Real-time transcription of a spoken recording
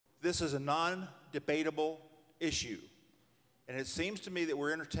This is a non-debatable issue, and it seems to me that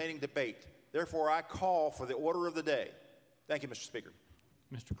we're entertaining debate. Therefore, I call for the order of the day. Thank you, Mr. Speaker.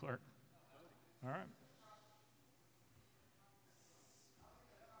 Mr. Clerk. All right.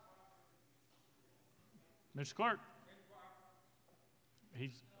 Mr. Clerk.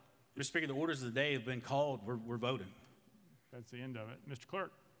 Mr. Speaker, the orders of the day have been called. We're voting. That's the end of it. Mr.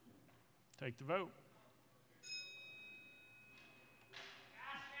 Clerk, take the vote.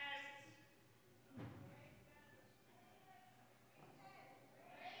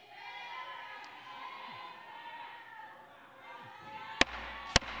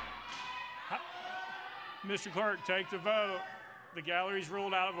 Mr. Clerk, take the vote. The gallery's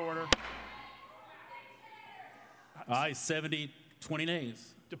ruled out of order. Aye, 70, 20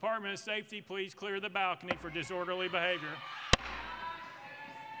 nays. Department of Safety, please clear the balcony for disorderly behavior.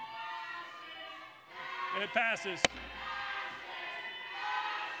 It passes.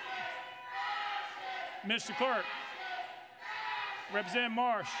 Mr. Clerk, Representative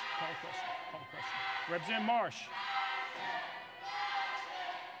Marsh. Call the question. Call the question. Representative Marsh.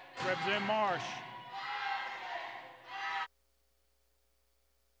 Representative Marsh.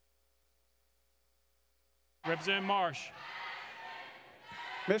 Representative Marsh.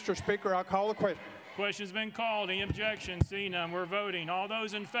 Mr. Speaker, I'll call the question. Question's been called. Any objections? Seeing none, we're voting. All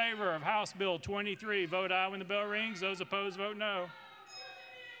those in favor of House Bill 23, vote aye when the bell rings. Those opposed, vote no.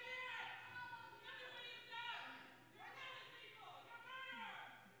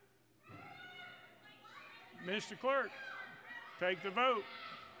 Mr. Clerk, take the vote.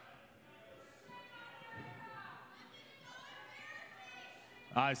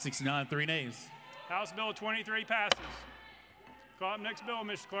 Aye, 69, 3 nays. House Bill 23 passes. Call up next bill,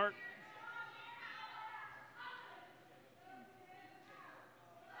 Mr. Clerk.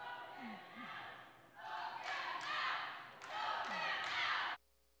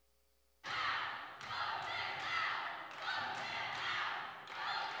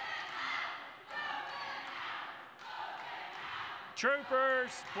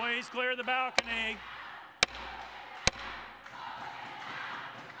 Troopers, please clear the balcony.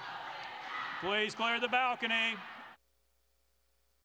 Please clear the balcony.